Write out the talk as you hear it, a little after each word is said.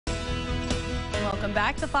Welcome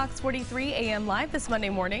back to Fox 43 AM Live this Monday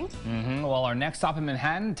morning. Well, our next stop in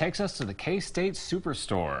Manhattan takes us to the K-State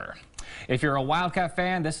Superstore. If you're a Wildcat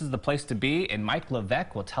fan, this is the place to be, and Mike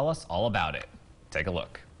Levesque will tell us all about it. Take a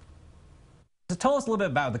look. So tell us a little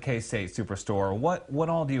bit about the K-State Superstore. What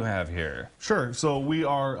all do you have here? Sure. So we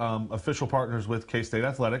are official partners with K-State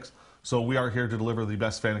Athletics. So we are here to deliver the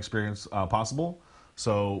best fan experience possible.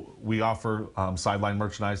 So we offer sideline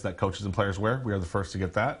merchandise that coaches and players wear. We are the first to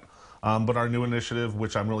get that. But our new initiative,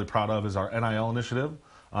 which I'm really proud of, is our NIL initiative.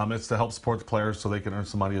 It's to help support the players so they can earn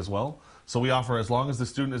some money as well. So we offer, as long as the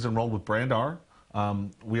student is enrolled with Brand R,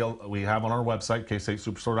 we have on our website,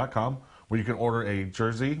 kstatesuperstore.com, where you can order a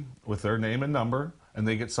jersey with their name and number, and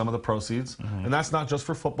they get some of the proceeds. And that's not just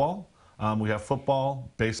for football. We have football,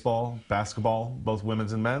 baseball, basketball, both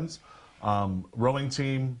women's and men's, rowing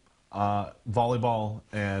team, volleyball,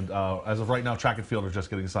 and as of right now, track and field are just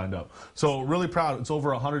getting signed up. So really proud. It's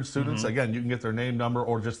over 100 students. Again, you can get their name, number,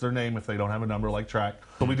 or just their name if they don't have a number like track.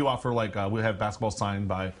 But we do offer, like, we have basketball signed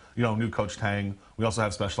by, new Coach Tang. We also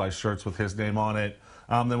have specialized shirts with his name on it.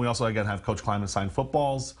 Then we also, again, have Coach Kleiman sign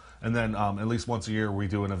footballs. And then at least once a year, we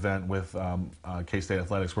do an event with K-State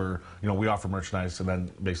Athletics where, we offer merchandise, and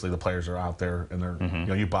then basically the players are out there, and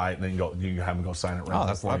they're, you buy it, and then you have them go sign it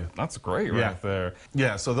right for you. That's great right there.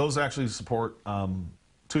 Yeah, so those actually support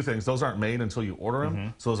two things. Those aren't made until you order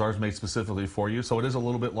them, so those are made specifically for you. So it is a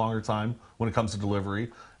little bit longer time when it comes to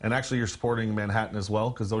delivery. And actually, you're supporting Manhattan as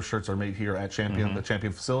well, because those shirts are made here at Champion, the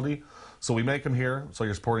Champion facility. So we make them here, so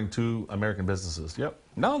you're supporting two American businesses. Yep.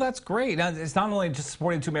 No, that's great. Now, it's not only just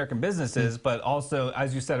supporting two American businesses, but also,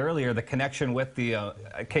 as you said earlier, the connection with the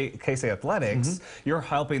K-State Athletics. You're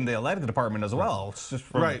helping the athletic department as well. It's just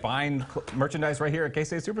from buying merchandise right here at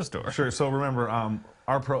K-State Superstore. Sure. So remember,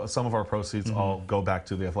 some of our proceeds all go back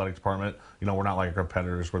to the athletic department. We're not like our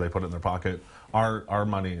competitors where they put it in their pocket. Our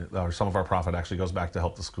money, or some of our profit, actually goes back to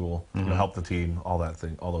help the school, help the team, all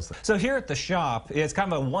those things. So here at the shop, it's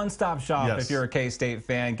kind of a one-stop shop. If you're a K-State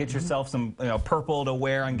fan. Get yourself some purple to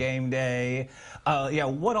wear on game day.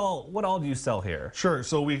 What all do you sell here? Sure.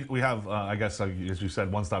 So we have, I guess, as you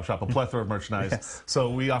said, one-stop shop, a plethora of merchandise. So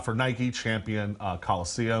we offer Nike, Champion,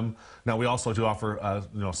 Coliseum. Now we also do offer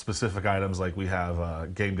specific items, like we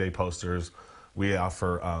have game day posters. We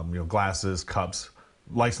offer glasses, cups,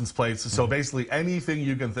 license plates. So basically anything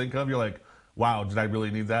you can think of, you're like, wow, did I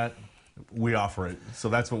really need that? We offer it. So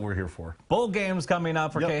that's what we're here for. Bowl games coming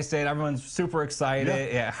up for K-State. Everyone's super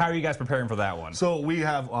excited. Yeah. How are you guys preparing for that one? So we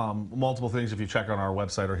have multiple things. If you check on our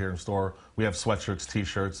website or here in store, we have sweatshirts,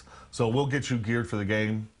 T-shirts. So we'll get you geared for the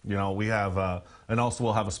game. We have, and also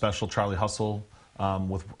we'll have a special Charlie Hustle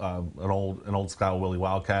with an old style Willie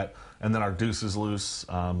Wildcat, and then our Deuces Loose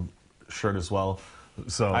shirt as well.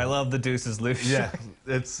 So I love the Deuces Loose. Yeah,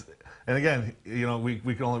 and again, we're only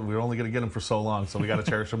going to get them for so long, so we got to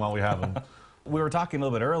cherish them while we have them. We were talking a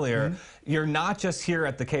little bit earlier. You're not just here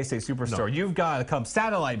at the K-State Superstore. No. You've got a couple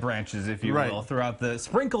satellite branches, if you will,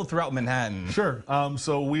 sprinkled throughout Manhattan. Sure.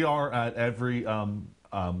 So we are at every.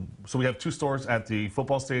 So we have two stores at the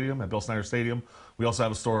football stadium, at Bill Snyder Stadium. We also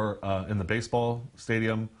have a store in the baseball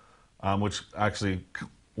stadium, which actually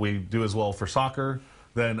we do as well for soccer.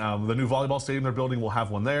 Then the new volleyball stadium they're building, we'll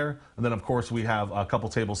have one there. And then, of course, we have a couple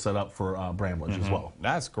tables set up for Bramlage as well.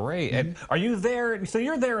 That's great. And are you there? So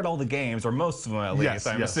you're there at all the games, or most of them at least,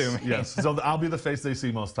 I'm assuming. Yes. So I'll be the face they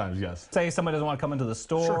see most times, yes. Say somebody doesn't want to come into the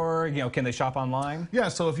store, can they shop online? Yeah,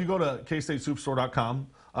 so if you go to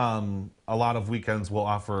kstatesuperstore.com, a lot of weekends will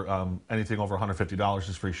offer anything over $150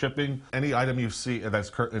 is free shipping. Any item you see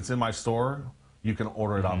it's in my store, you can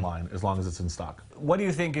order it online as long as it's in stock. What do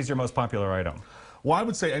you think is your most popular item? Well, I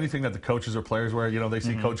would say anything that the coaches or players wear. They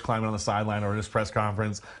see Coach Kleiman on the sideline or in his press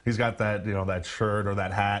conference. He's got that, that shirt or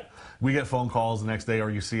that hat. We get phone calls the next day,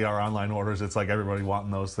 or you see our online orders. It's like everybody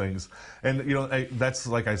wanting those things. And, that's,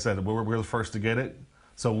 like I said, we're the first to get it.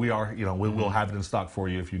 So we are, we'll have it in stock for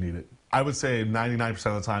you if you need it. I would say 99%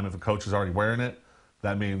 of the time, if a coach is already wearing it,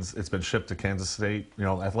 that means it's been shipped to Kansas State,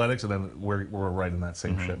 Athletics, and then we're right in that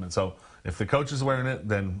same shipment. So if the coach is wearing it,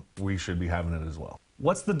 then we should be having it as well.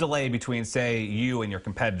 What's the delay between, say, you and your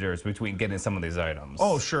competitors between getting some of these items?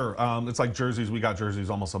 Oh, sure. It's like jerseys. We got jerseys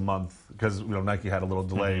almost a month because Nike had a little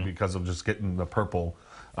delay because of just getting the purple.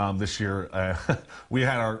 This year, we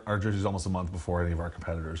had our jerseys almost a month before any of our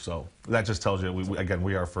competitors. So that just tells you,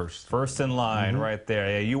 we are first. First in line right there.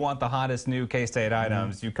 Yeah, you want the hottest new K-State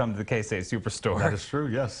items, you come to the K-State Superstore. That is true,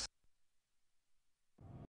 yes.